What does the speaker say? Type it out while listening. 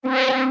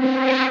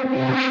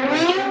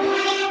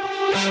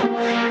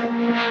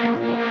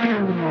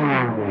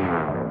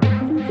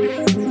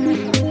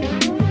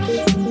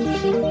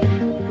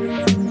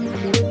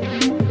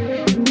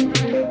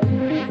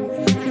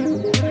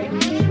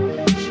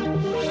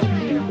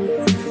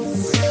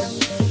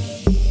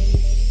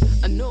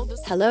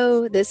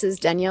Hello, this is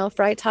Danielle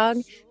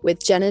Freitag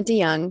with Jenna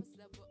DeYoung.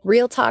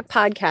 Real Talk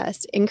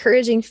Podcast,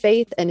 encouraging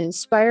faith and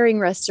inspiring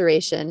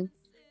restoration.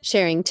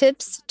 Sharing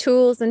tips,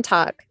 tools, and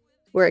talk.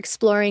 We're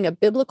exploring a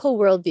biblical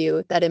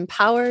worldview that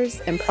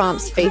empowers and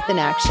prompts faith in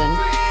action.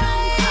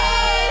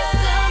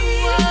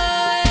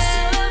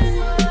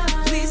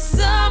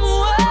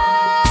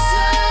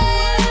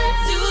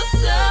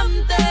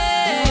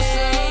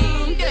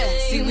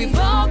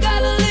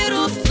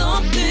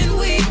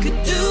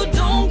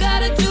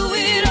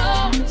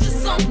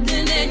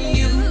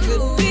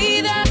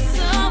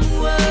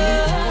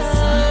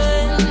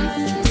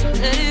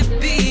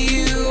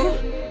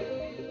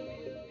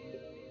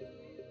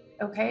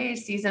 Okay,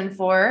 season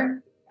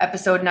 4,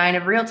 episode 9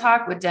 of Real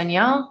Talk with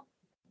Danielle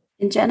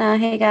and Jenna.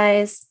 Hey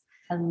guys.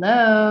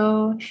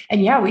 Hello.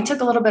 And yeah, we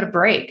took a little bit of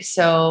break.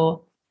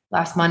 So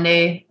last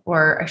Monday,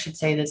 or I should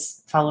say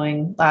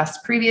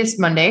previous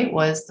Monday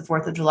was the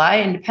 4th of July,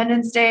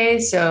 Independence Day.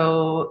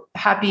 So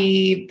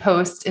happy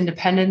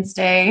post-Independence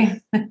Day.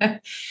 Jenna,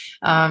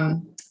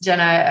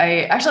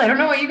 I don't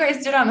know what you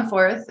guys did on the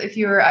 4th, if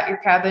you were at your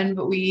cabin,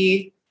 but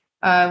we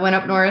went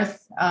up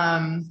north,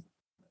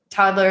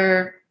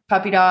 toddler,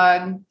 puppy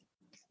dog,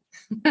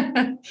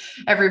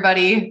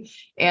 everybody,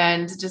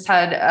 and just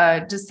had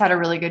a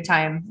really good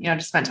time,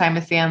 just spent time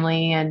with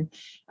family. And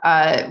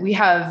we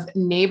have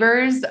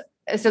neighbors.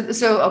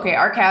 So, okay.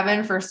 Our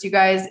cabin, first, you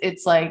guys,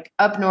 it's like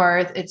up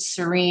north, it's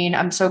serene.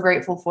 I'm so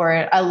grateful for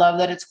it. I love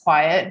that it's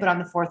quiet, but on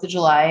the 4th of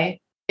July,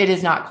 it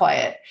is not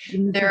quiet.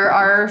 There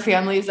are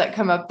families that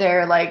come up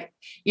there, like,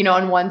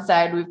 on one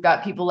side, we've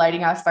got people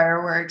lighting off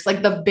fireworks,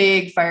 like the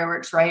big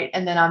fireworks, right?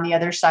 And then on the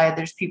other side,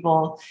 there's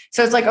people.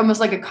 So it's like almost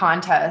like a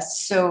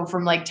contest. So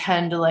from like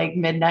 10 to like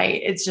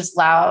midnight, it's just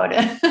loud.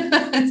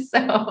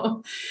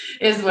 So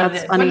is what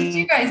it is. What did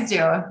you guys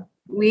do?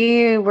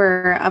 We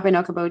were up in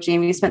Okoboji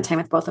and we spent time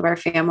with both of our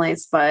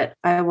families, but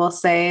I will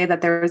say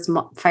that there was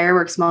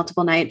fireworks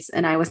multiple nights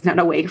and I was not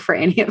awake for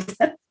any of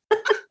them.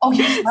 Oh,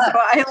 you slept. So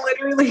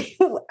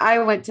I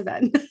went to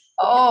bed.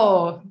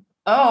 Oh,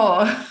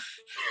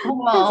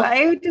 well.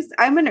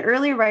 I'm an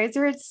early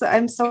riser.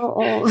 I'm so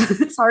old.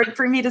 It's hard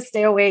for me to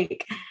stay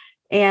awake.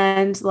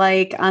 And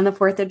like on the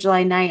 4th of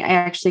July night, I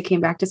actually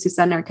came back to Sioux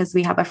Center because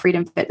we have a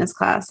freedom fitness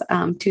class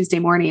Tuesday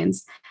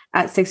mornings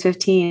at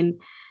 6:15.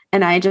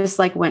 And I just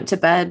like went to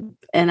bed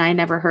and I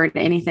never heard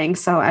anything.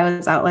 So I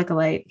was out like a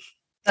light.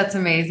 That's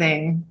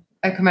amazing.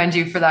 I commend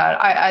you for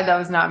that. I that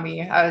was not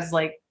me. I was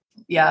like,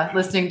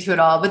 listening to it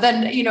all. But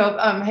then,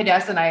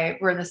 Hadassah and I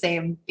were in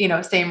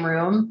the same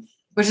room,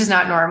 which is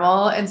not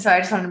normal. And so I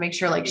just wanted to make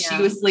sure she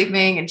was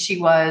sleeping and she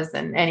was,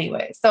 and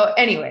anyways.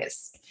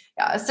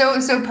 Yeah.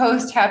 So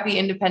post happy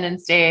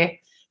Independence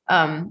Day,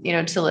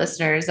 to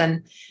listeners.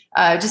 And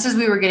just as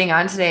we were getting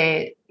on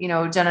today,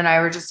 Jen and I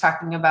were just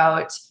talking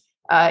about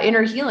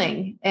inner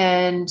healing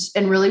and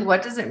really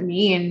what does it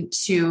mean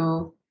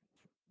to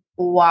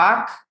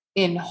walk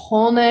in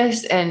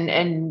wholeness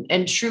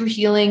and true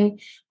healing.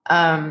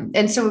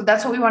 And so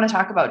that's what we want to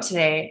talk about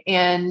today.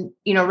 And,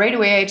 right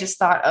away, I just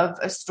thought of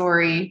a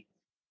story.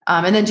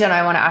 And then Jen,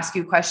 I want to ask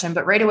you a question,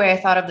 but right away I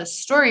thought of this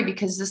story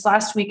because this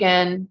last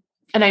weekend,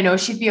 and I know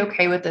she'd be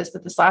okay with this,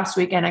 but this last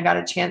weekend I got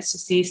a chance to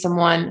see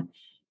someone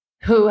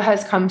who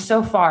has come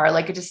so far.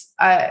 Like it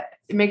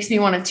makes me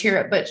want to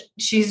tear up, but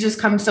she's just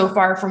come so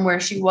far from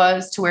where she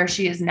was to where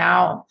she is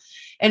now.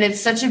 And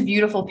it's such a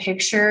beautiful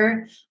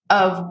picture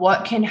of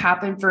what can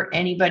happen for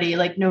anybody.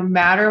 Like no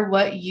matter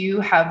what you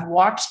have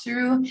walked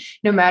through,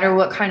 no matter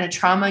what kind of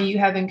trauma you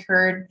have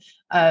incurred,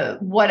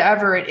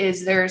 whatever it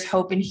is, there's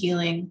hope and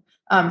healing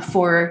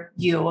for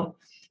you.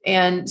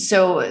 And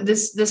so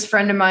this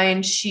friend of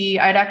mine,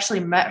 I'd actually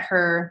met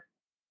her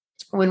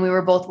when we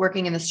were both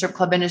working in the strip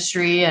club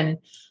industry and,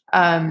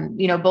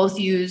 both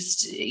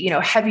used,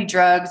 heavy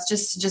drugs,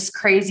 just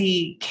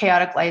crazy,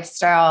 chaotic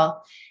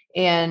lifestyle.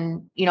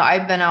 And,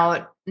 I've been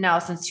out now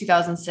since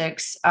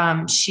 2006.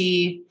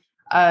 She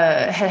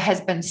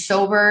has been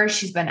sober.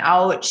 She's been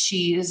out.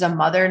 She's a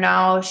mother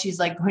now. She's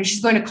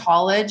going to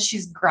college.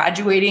 She's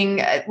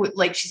graduating.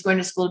 She's going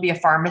to school to be a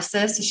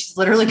pharmacist. So she's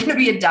literally going to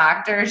be a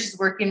doctor. She's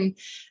working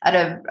at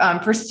a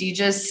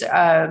prestigious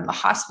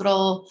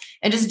hospital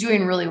and just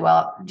doing really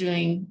well.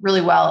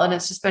 And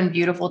it's just been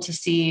beautiful to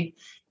see.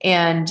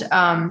 And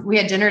we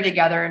had dinner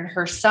together and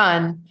her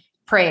son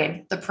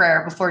prayed the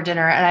prayer before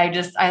dinner. And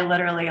I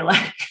literally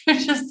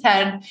just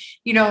had,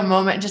 a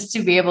moment just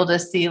to be able to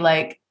see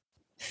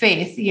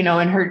faith, in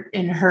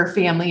her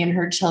family and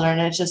her children.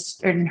 It's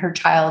just in her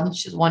child.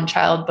 She's one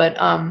child, but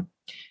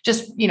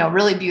just,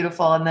 really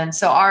beautiful. And then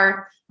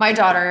my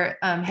daughter,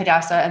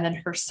 Hadassah, and then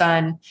her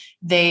son,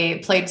 they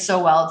played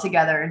so well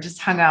together and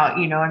just hung out,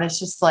 and it's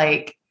just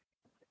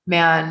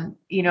man,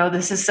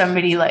 this is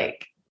somebody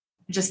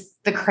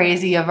just the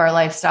crazy of our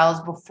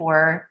lifestyles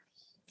before.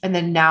 And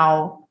then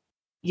now,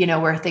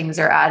 where things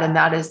are at. And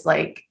that is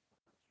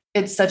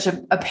it's such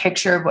a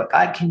picture of what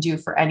God can do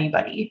for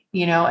anybody,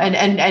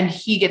 and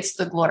he gets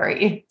the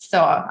glory.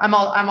 So I'm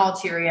all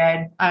teary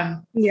eyed.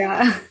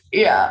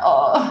 Yeah.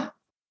 Oh,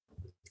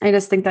 I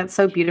just think that's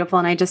so beautiful.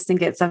 And I just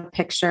think it's a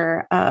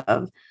picture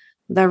of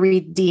the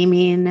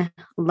redeeming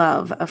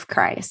love of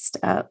Christ,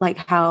 like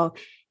how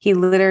he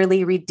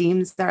literally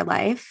redeems our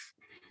life.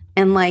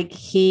 And like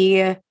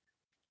I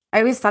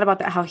always thought about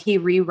that, how he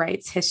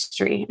rewrites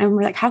history. And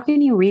we're like, how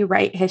can you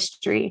rewrite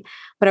history?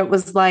 But it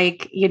was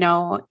like,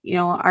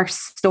 our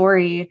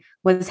story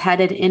was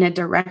headed in a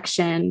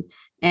direction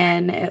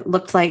and it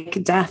looked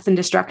like death and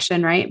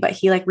destruction, right? But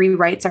he like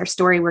rewrites our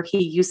story where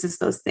he uses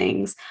those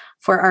things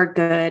for our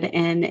good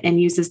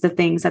and uses the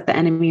things that the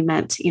enemy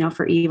meant,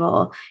 for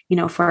evil,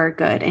 for our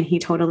good. And he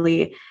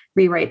totally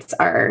rewrites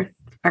our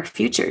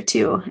future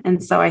too.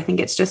 And so I think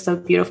it's just so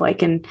beautiful. I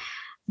can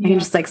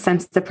just like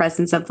sense the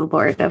presence of the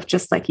Lord, of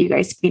just like you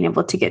guys being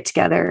able to get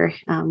together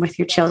with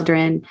your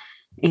children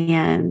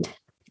and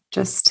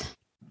just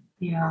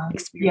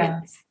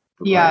experience.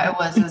 Yeah, it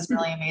was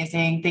really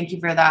amazing. Thank you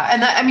for that.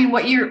 And that, I mean,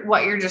 what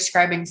you're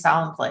describing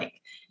sounds like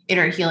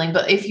inner healing,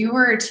 but if you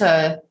were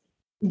to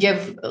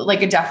give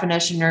like a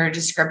definition or a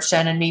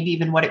description and maybe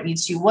even what it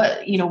means to you,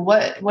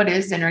 what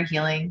is inner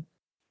healing?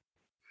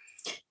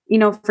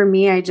 For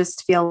me, I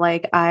just feel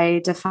like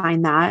I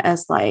define that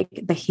as like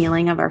the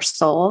healing of our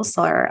soul.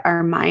 So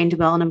our mind,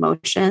 will, and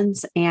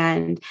emotions.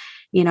 And,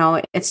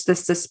 it's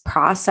just this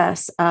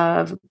process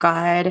of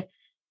God,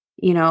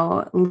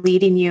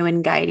 leading you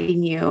and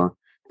guiding you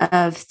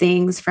of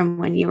things from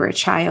when you were a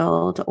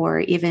child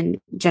or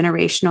even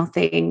generational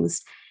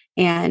things,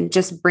 and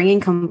just bringing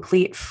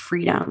complete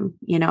freedom,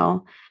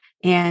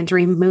 and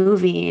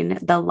removing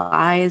the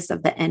lies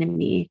of the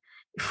enemy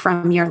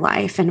from your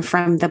life and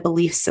from the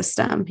belief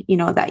system,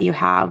 that you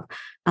have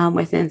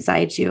within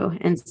inside you.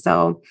 And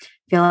so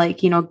I feel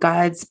like,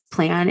 God's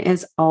plan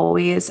is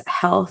always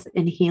health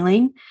and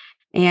healing,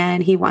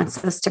 and he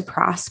wants us to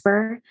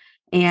prosper.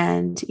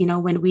 And,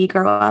 when we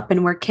grow up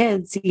and we're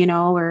kids,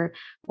 or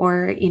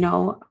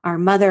our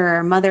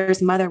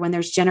mother's mother, when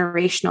there's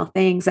generational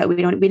things that we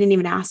didn't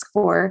even ask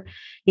for,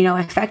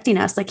 affecting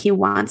us, like he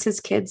wants his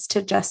kids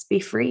to just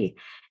be free,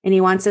 and he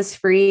wants us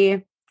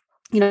free.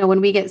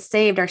 When we get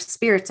saved, our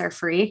spirits are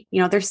free,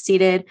 they're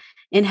seated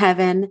in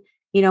heaven,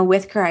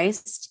 with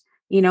Christ,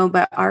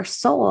 but our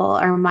soul,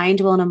 our mind,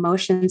 will, and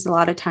emotions, a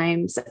lot of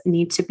times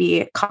need to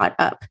be caught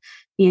up,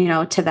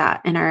 to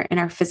that in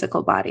our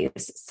physical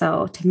bodies.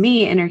 So to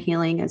me, inner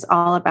healing is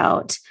all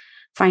about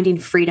finding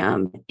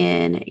freedom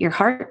in your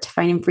heart,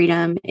 finding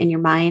freedom in your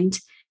mind,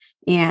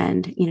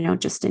 and,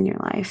 just in your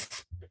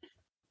life.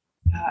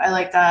 I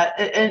like that.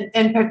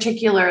 And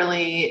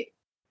particularly,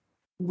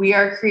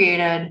 God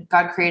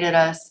created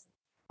us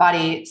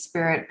body,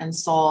 spirit, and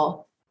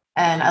soul.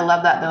 And I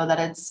love that though, that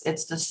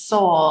it's the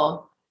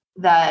soul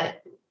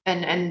that,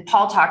 and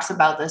Paul talks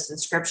about this in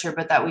scripture,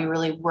 but that we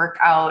really work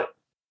out.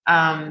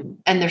 And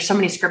there's so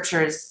many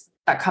scriptures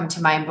that come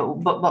to mind,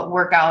 but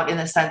work out in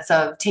the sense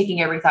of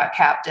taking every thought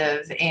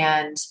captive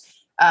and,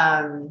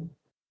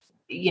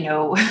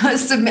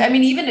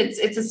 even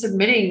it's a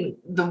submitting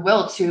the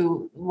will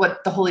to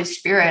what the Holy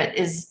Spirit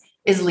is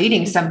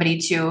leading somebody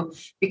to,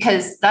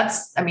 because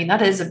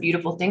that is a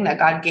beautiful thing that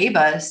God gave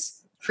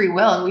us free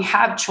will. And we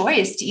have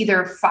choice to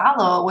either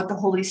follow what the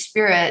Holy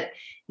Spirit,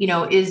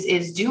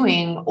 is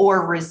doing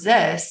or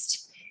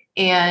resist.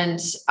 And,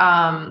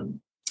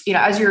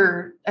 as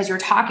you're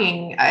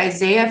talking,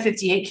 Isaiah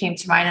 58 came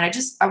to mind, and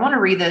I want to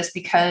read this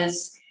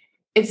because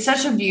it's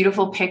such a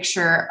beautiful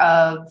picture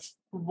of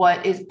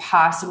what is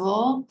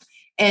possible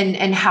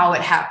and how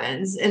it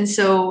happens. And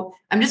so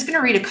I'm just going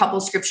to read a couple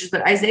of scriptures,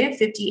 but Isaiah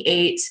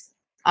 58,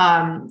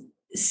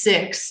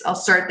 6, I'll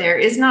start there.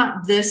 Is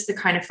not this the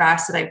kind of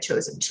fast that I've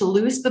chosen, to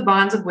loose the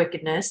bonds of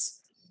wickedness,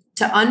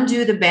 to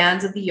undo the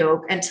bands of the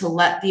yoke, and to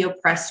let the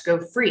oppressed go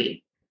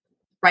free?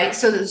 Right.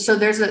 So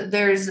there's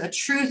a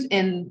truth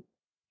in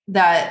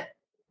that.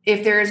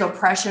 If there is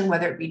oppression,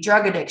 whether it be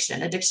drug addiction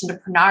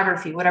to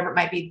pornography, whatever it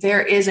might be,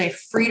 there is a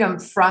freedom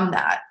from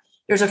that.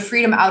 There's a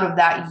freedom out of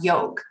that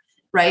yoke,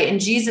 right?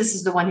 And Jesus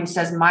is the one who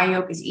says, my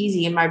yoke is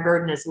easy and my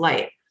burden is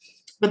light.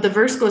 But the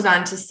verse goes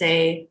on to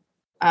say,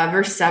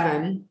 verse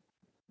 7,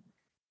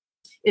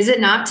 is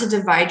it not to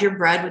divide your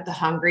bread with the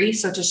hungry,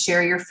 so to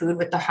share your food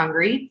with the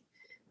hungry,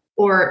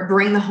 or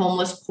bring the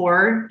homeless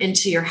poor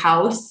into your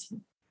house?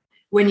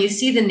 When you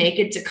see the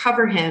naked, to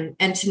cover him,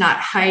 and to not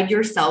hide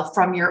yourself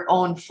from your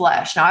own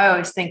flesh. Now, I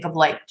always think of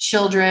like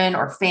children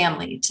or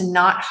family, to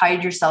not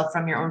hide yourself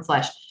from your own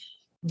flesh.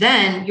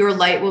 Then your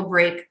light will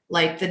break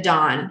like the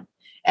dawn,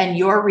 and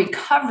your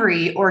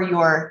recovery or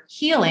your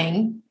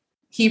healing,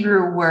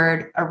 Hebrew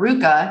word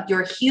aruka,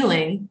 your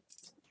healing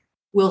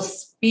will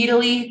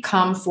speedily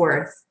come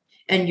forth,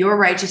 and your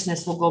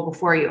righteousness will go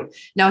before you.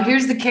 Now,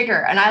 here's the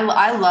kicker, and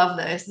I love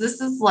this.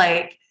 This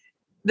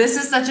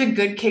is such a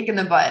good kick in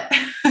the butt.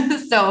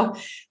 So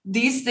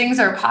these things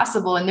are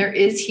possible, and there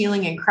is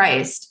healing in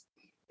Christ.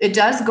 It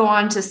does go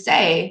on to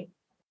say,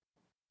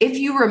 if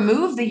you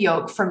remove the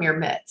yoke from your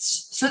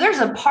midst. So there's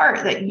a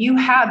part that you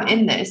have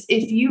in this.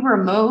 If you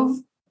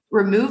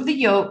remove the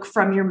yoke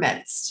from your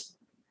midst,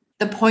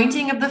 the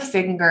pointing of the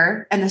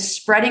finger and the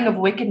spreading of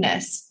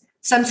wickedness.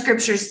 Some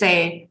scriptures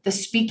say the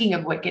speaking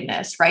of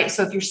wickedness, right?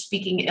 So if you're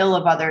speaking ill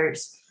of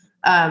others,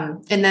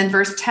 And then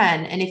verse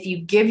 10, and if you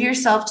give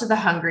yourself to the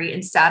hungry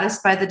and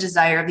satisfy the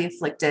desire of the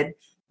afflicted,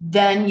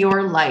 then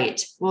your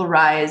light will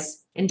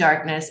rise in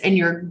darkness and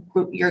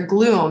your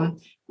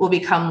gloom will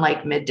become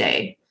like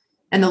midday.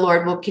 And the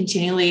Lord will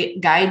continually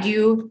guide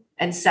you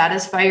and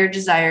satisfy your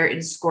desire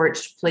in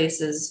scorched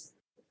places,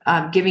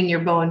 giving your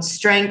bones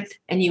strength,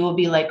 and you will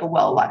be like a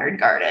well-watered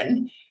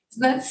garden. So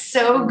that's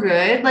so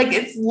good. Like,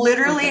 it's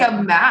literally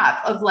a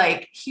map of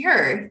like,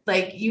 here,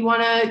 like you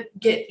want to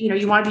get,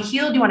 you want to be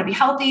healed. You want to be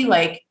healthy.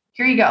 Like,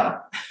 here you go.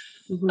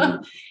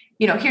 Mm-hmm.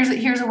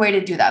 Here's a way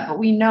to do that. But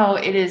we know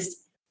it is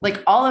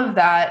like all of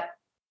that.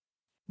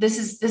 This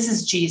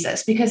is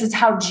Jesus, because it's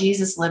how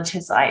Jesus lived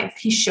his life.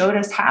 He showed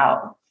us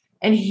how,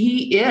 and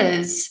he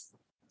is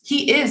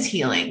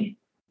healing.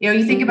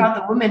 You think about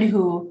the woman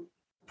who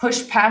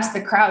pushed past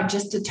the crowd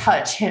just to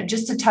touch him,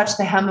 just to touch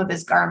the hem of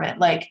his garment.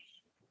 Like,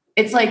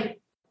 it's like,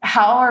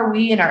 how are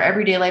we in our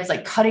everyday lives,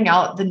 like cutting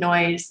out the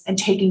noise and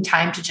taking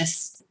time to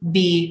just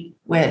be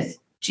with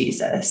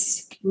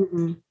Jesus?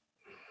 Mm-hmm.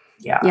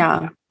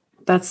 Yeah.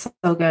 That's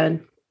so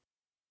good.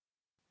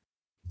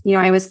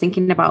 I was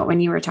thinking about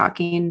when you were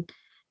talking,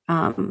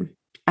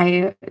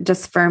 I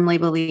just firmly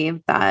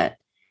believe that,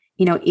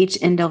 each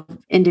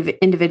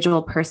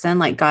individual person,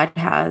 like God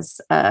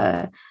has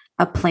a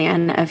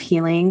plan of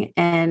healing.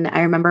 And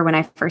I remember when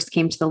I first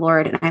came to the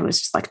Lord, and I was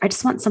just like, I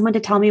just want someone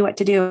to tell me what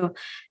to do.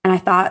 And I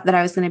thought that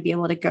I was going to be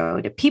able to go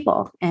to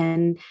people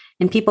and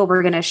people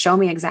were going to show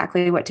me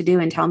exactly what to do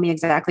and tell me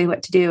exactly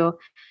what to do.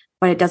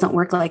 But it doesn't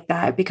work like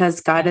that,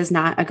 because God is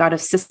not a God of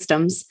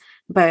systems,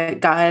 but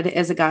God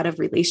is a God of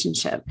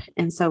relationship.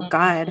 And so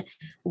God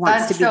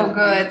wants to be so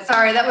good.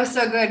 Sorry, that was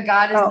so good.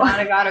 God is not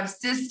a God of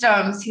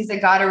systems. He's a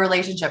God of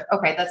relationship.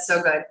 Okay. That's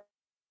so good.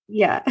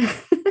 Yeah.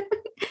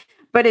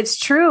 But it's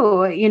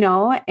true,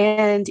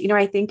 and,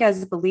 I think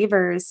as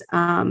believers,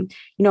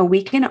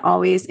 we can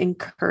always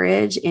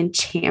encourage and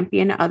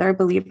champion other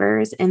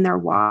believers in their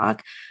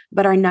walk.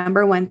 But our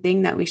number one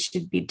thing that we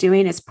should be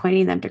doing is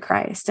pointing them to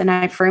Christ. And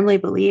I firmly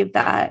believe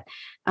that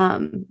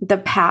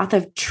the path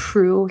of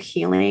true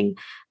healing,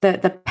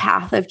 the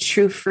path of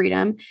true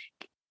freedom,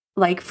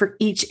 like for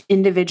each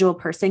individual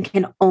person,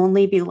 can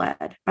only be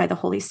led by the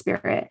Holy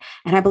Spirit.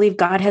 And I believe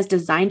God has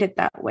designed it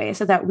that way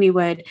so that we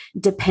would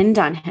depend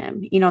on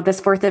him.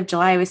 This 4th of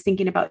July, I was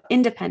thinking about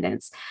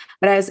independence,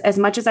 but as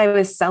much as I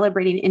was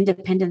celebrating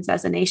independence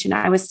as a nation,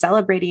 I was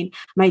celebrating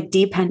my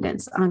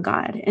dependence on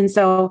God. And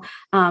so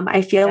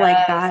I feel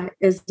like that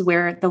is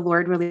where the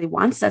Lord really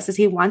wants us, is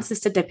he wants us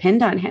to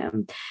depend on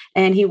him.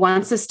 And he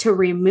wants us to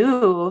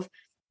remove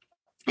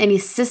any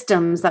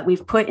systems that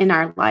we've put in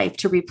our life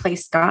to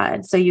replace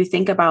God. So you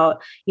think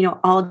about,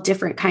 all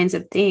different kinds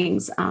of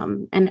things.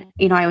 And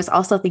I was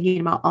also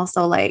thinking about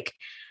like,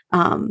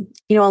 a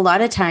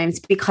lot of times,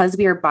 because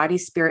we are body,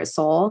 spirit,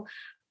 soul,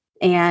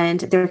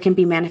 and there can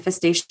be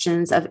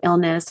manifestations of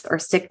illness or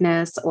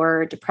sickness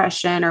or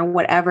depression or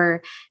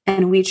whatever.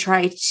 And we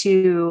try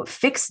to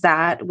fix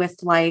that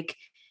with like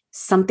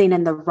something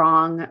in the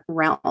wrong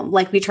realm.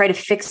 Like we try to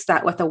fix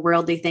that with a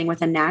worldly thing,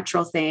 with a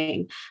natural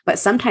thing. But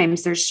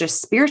sometimes there's just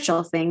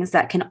spiritual things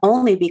that can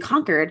only be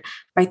conquered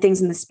by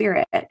things in the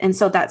spirit. And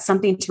so that's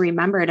something to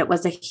remember. And it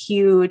was a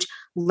huge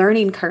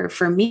learning curve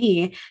for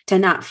me to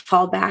not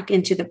fall back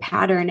into the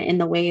pattern in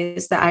the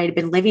ways that I had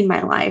been living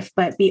my life,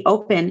 but be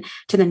open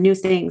to the new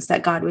things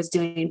that God was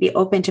doing, be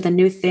open to the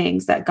new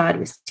things that God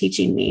was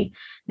teaching me.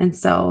 And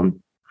so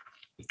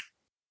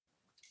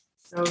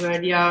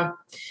good. Yeah.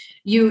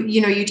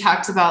 You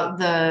talked about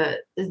the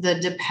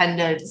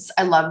dependence.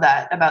 I love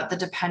that, about the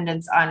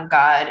dependence on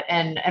God,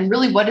 and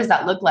really, what does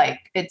that look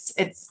like? It's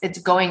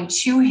going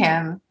to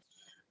him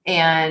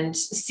and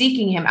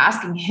seeking him,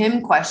 asking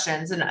him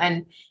questions. And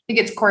I think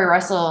it's Corey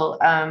Russell,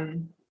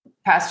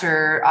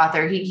 pastor,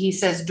 author. He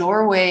says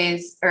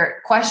doorways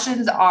or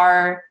questions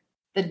are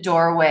the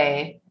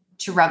doorway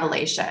to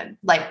revelation.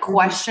 Like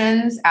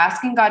questions,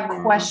 asking God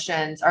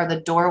questions are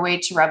the doorway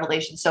to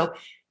revelation. So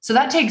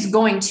that takes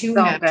going to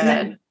him.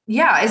 Good.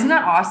 Yeah. Isn't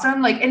that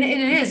awesome? Like, and it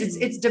is,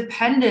 it's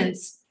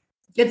dependence.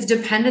 It's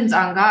dependence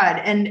on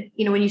God. And,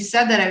 when you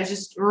said that, I was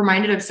just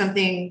reminded of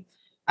something,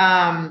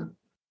 that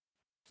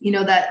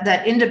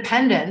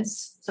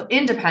independence. So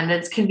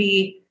independence can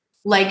be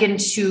likened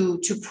to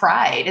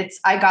pride. It's,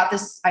 I got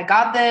this,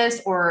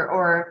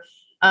 or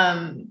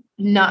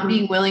not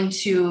being willing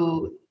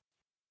to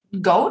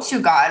go to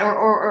God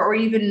or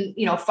even,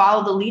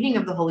 follow the leading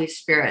of the Holy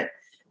Spirit.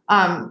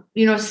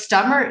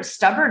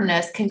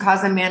 Stubbornness can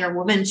cause a man or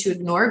woman to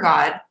ignore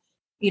God,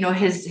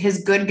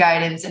 his good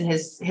guidance and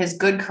his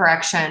good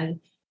correction.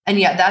 And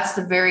yet that's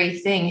the very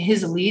thing.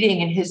 His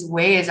leading and his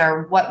ways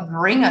are what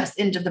bring us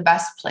into the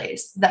best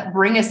place, that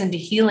bring us into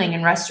healing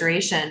and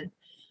restoration.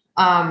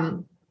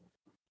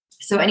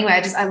 So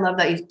anyway, I love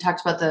that you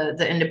talked about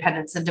the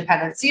independence and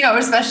dependence,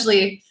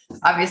 especially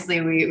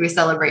obviously we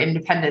celebrate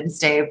Independence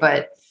Day,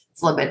 but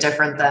it's a little bit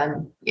different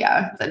than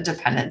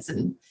dependence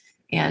and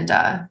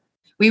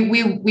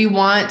we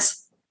want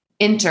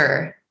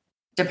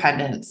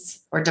interdependence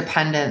or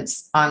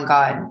dependence on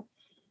God.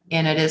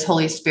 And it is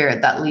Holy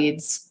Spirit that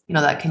leads,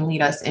 that can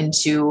lead us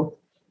into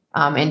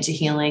into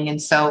healing.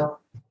 And so,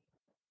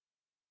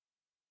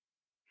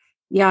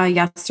 yeah,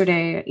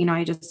 yesterday,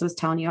 I just was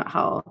telling you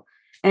how,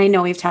 and I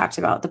know we've talked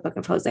about the book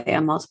of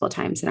Hosea multiple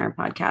times in our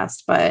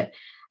podcast, but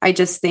I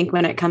just think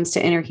when it comes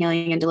to inner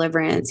healing and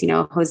deliverance,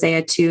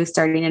 Hosea 2,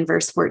 starting in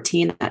verse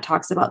 14, that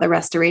talks about the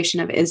restoration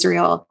of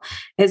Israel,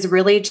 is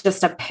really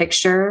just a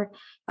picture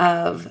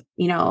of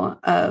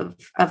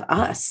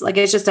us. Like,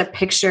 it's just a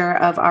picture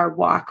of our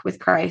walk with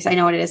Christ. I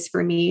know what it is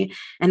for me.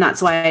 And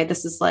that's why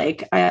this is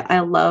like, I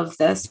love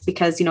this,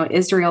 because,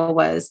 Israel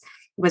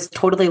was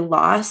totally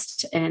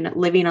lost and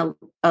living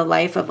a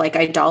life of like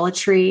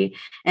idolatry.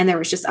 And there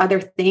was just other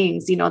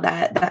things,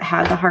 that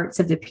had the hearts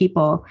of the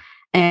people.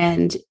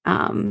 And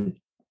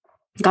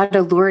God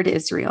allured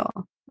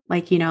Israel,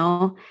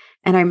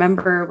 and I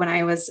remember when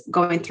I was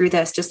going through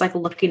this, just like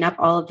looking up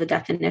all of the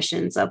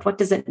definitions of what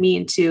does it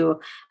mean to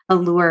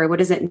allure? What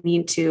does it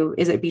mean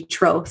is it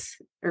betroth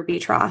or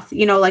betroth?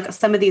 Like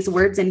some of these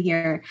words in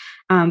here,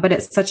 but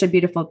it's such a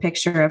beautiful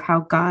picture of how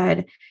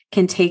God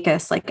can take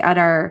us like at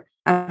our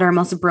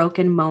most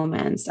broken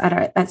moments,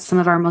 at some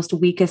of our most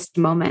weakest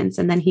moments,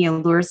 and then he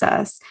allures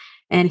us.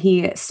 And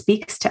he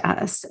speaks to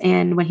us.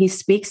 And when he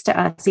speaks to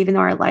us, even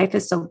though our life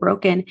is so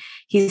broken,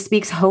 he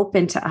speaks hope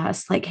into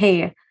us. Like,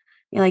 hey,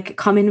 like,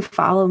 come and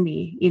follow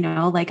me,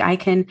 like I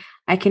can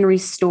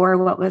restore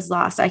what was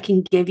lost. I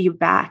can give you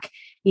back,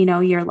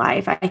 your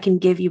life. I can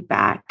give you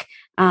back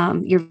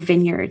your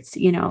vineyards,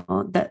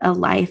 a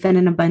life and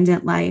an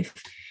abundant life.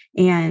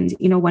 And,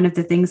 one of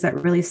the things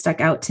that really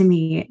stuck out to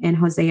me in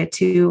Hosea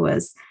 2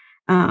 was,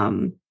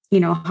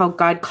 how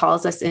God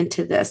calls us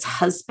into this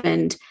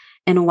husband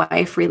and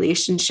wife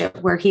relationship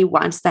where he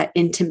wants that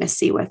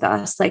intimacy with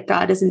us. Like,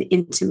 God is an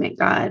intimate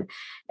God.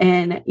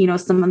 And,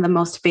 some of the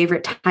most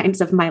favorite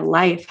times of my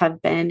life have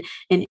been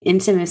in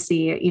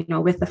intimacy,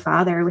 with the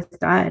Father, with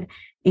God.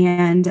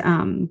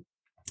 And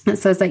it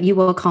says that you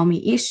will call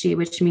me Ishi,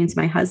 which means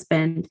my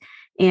husband.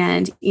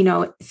 And,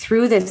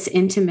 through this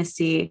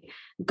intimacy,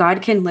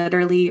 God can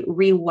literally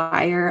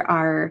rewire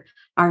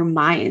our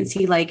minds.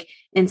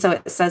 And so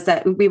it says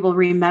that we will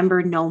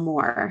remember no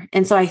more.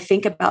 And so I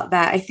think about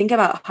that. I think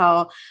about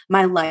how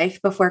my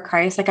life before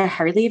Christ, like I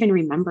hardly even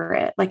remember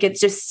it. Like, it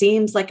just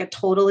seems like a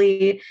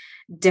totally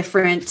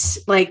different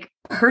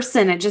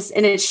person. And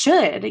it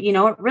should,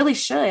 it really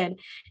should,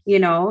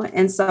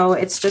 and so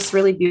it's just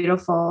really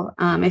beautiful.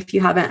 If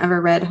you haven't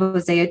ever read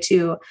Hosea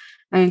 2,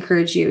 I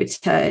encourage you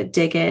to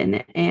dig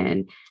in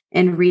and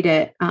read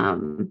it.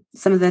 Some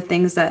of the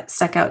things that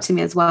stuck out to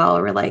me as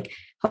well were like,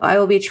 I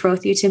will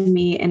betroth you to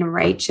me in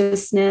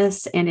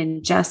righteousness and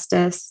in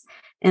justice,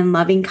 in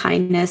loving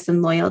kindness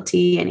and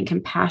loyalty and in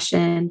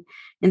compassion,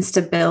 in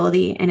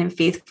stability and in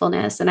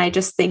faithfulness. And I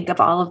just think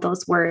of all of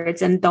those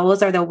words. And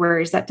those are the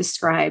words that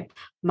describe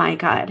my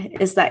God,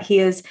 is that he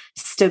is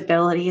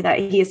stability, that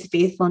he is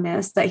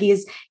faithfulness, that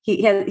he's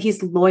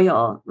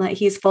loyal, that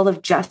he's full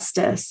of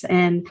justice.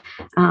 And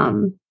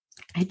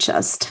I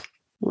just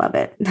love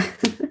it.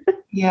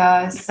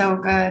 Yeah, so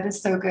good.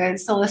 So good.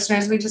 So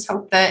listeners, we just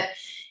hope that,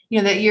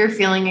 that you're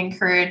feeling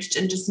encouraged,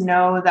 and just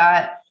know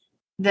that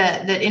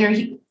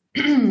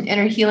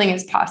inner healing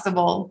is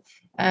possible.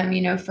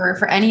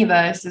 For any of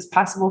us, it's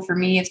possible for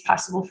me, it's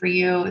possible for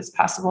you, it's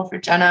possible for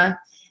Jenna.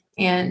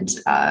 And,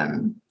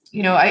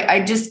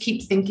 I just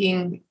keep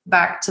thinking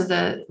back to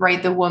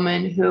the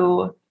woman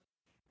who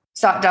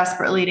sought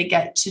desperately to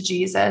get to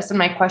Jesus. And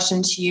my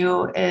question to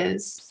you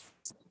is,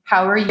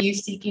 how are you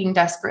seeking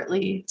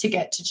desperately to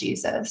get to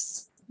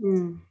Jesus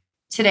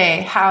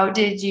today? How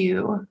did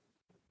you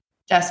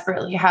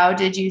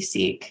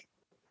seek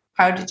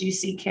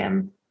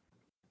him?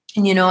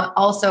 And,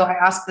 also I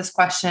ask this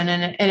question,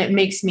 and it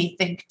makes me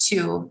think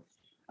too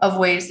of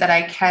ways that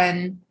I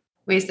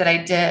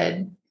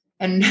did,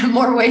 and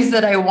more ways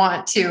that I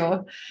want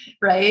to,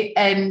 right?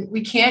 And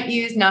we can't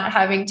use not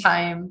having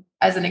time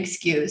as an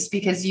excuse,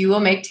 because we will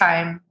make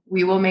time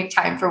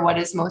for what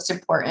is most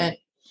important.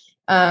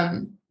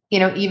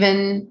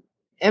 Even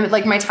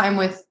like my time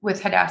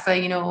with Hadassah,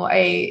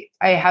 I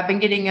have been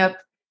getting up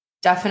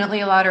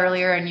definitely a lot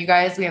earlier, and you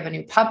guys, we have a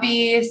new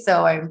puppy,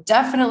 so I'm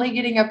definitely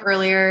getting up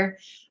earlier.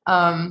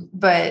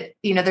 But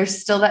there's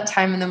still that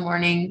time in the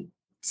morning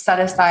set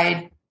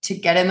aside to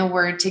get in the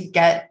Word, to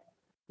get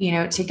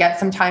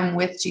some time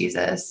with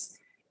Jesus.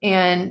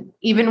 And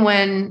even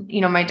when,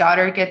 my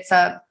daughter gets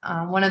up,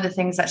 one of the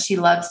things that she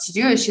loves to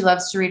do is she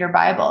loves to read her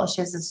Bible.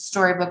 She has a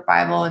storybook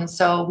Bible. And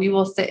so we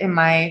will sit in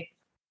my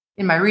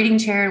reading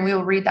chair, and we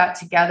will read that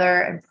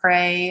together and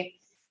pray.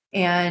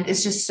 And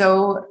it's just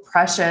so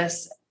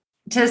precious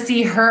to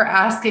see her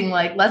asking,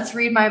 like, let's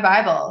read my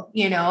Bible,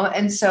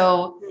 and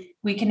so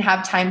we can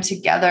have time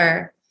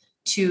together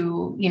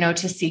to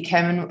seek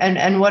him.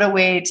 And what a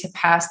way to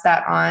pass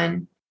that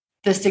on,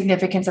 the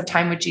significance of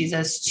time with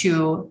Jesus,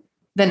 to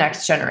the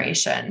next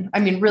generation. I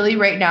mean, really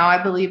right now,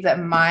 I believe that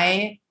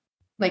my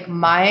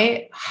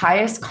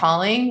highest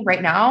calling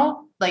right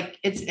now, like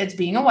it's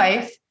being a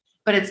wife,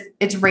 but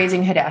it's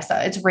raising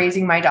Hadassah. It's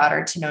raising my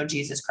daughter to know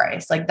Jesus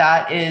Christ. Like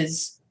that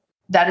is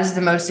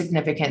the most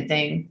significant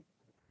thing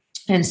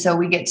And so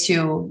we get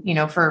to,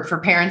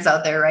 for parents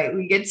out there, right,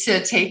 we get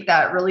to take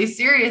that really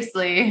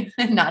seriously,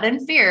 not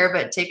in fear,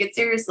 but take it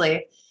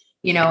seriously,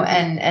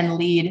 and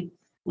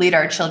lead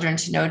our children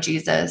to know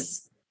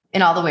Jesus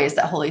in all the ways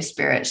that Holy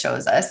Spirit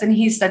shows us. And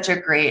he's such a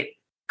great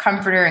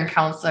comforter and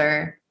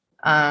counselor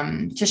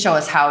to show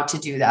us how to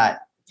do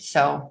that.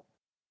 So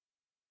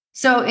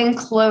in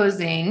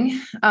closing,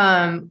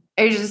 I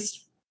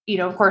just,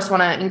 of course,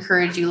 want to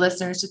encourage you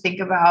listeners to think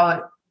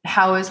about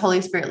how is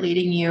Holy Spirit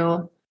leading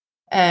you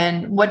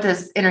and what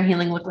does inner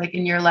healing look like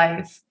in your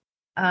life.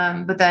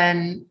 But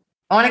then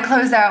I want to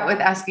close out with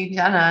asking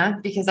Jenna,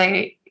 because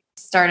I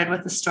started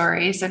with a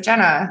story. So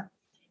Jenna,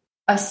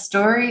 a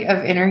story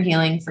of inner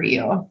healing for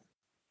you.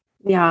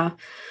 Yeah.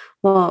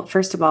 Well,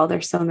 first of all,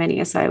 there's so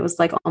many. So I was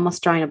like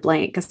almost drawing a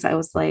blank because I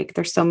was like,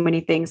 there's so many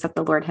things that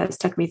the Lord has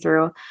took me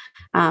through.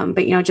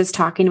 But, just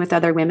talking with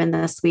other women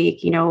this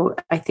week,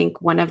 I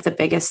think one of the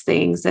biggest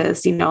things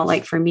is,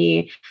 like for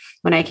me,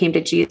 when I came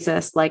to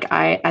Jesus, like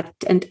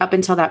and up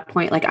until that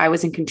point, like I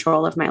was in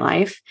control of my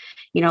life,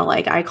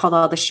 like I called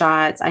all the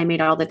shots, I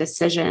made all the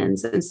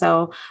decisions. And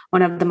so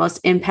one of the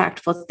most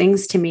impactful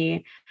things to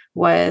me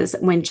was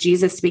when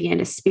Jesus began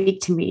to speak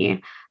to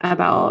me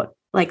about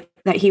like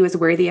that he was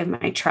worthy of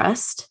my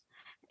trust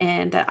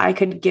and that I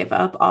could give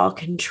up all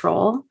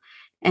control.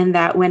 And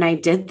that when I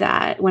did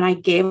that, when I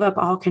gave up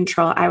all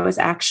control, I was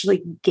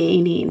actually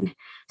gaining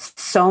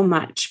so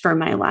much for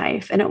my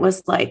life. And it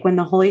was like when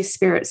the Holy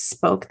Spirit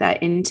spoke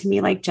that into me,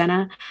 like,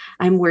 Jenna,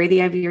 I'm worthy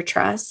of your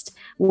trust.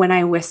 When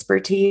I whisper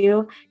to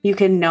you, you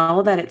can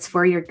know that it's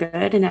for your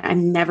good. And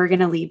I'm never going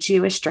to lead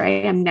you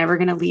astray. I'm never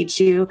going to lead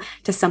you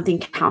to something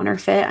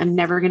counterfeit. I'm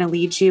never going to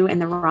lead you in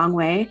the wrong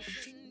way.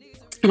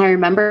 And I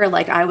remember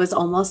like, I was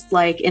almost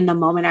like in the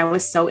moment, I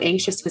was so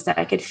anxious because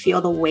I could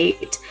feel the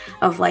weight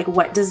of like,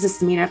 what does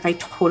this mean if I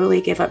totally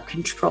give up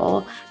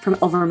control from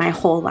over my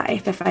whole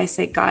life? If I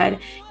say, God,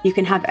 you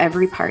can have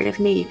every part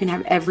of me, you can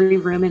have every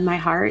room in my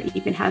heart,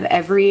 you can have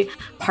every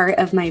part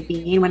of my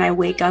being. When I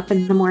wake up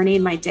in the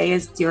morning, my day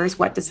is yours.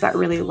 What does that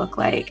really look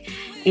like?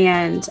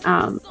 And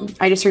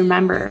I just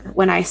remember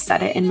when I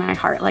said it in my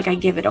heart, like, I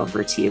give it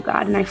over to you,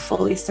 God, and I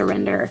fully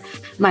surrender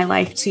my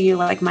life to you.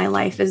 Like, my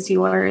life is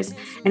yours.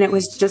 And it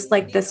was just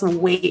like this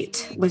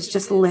weight was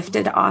just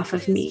lifted off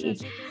of me.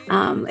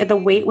 The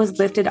weight was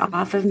lifted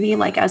off of me,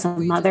 like as a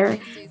mother,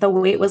 the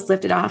weight was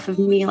lifted off of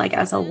me, like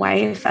as a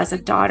wife, as a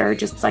daughter,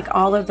 just like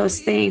all of those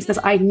things.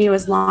 Because I knew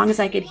as long as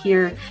I could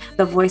hear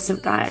the voice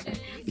of God,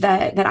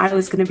 that I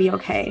was going to be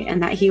okay.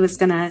 And that he was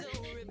going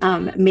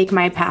to make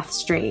my path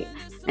straight.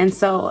 And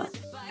so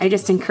I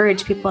just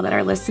encourage people that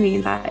are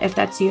listening that if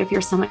that's you, if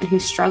you're someone who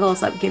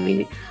struggles of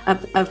being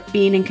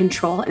in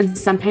control, and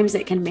sometimes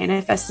it can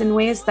manifest in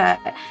ways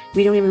that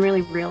we don't even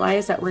really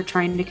realize that we're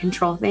trying to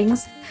control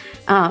things,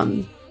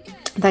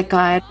 that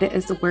God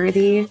is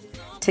worthy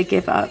to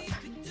give up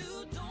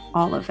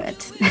all of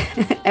it,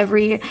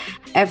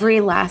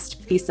 every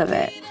last piece of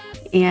it.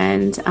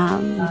 And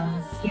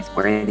he's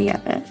worthy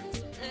of it.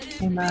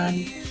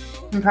 Amen.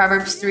 In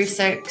Proverbs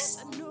 3:6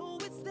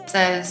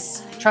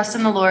 says, trust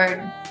in the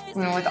Lord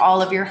with all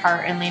of your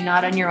heart and lean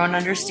not on your own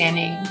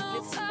understanding.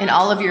 In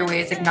all of your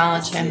ways,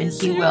 acknowledge him and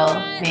he will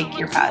make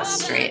your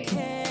paths straight.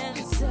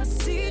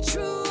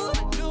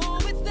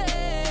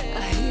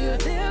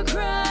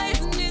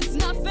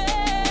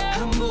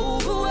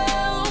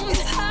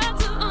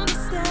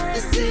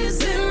 This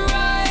is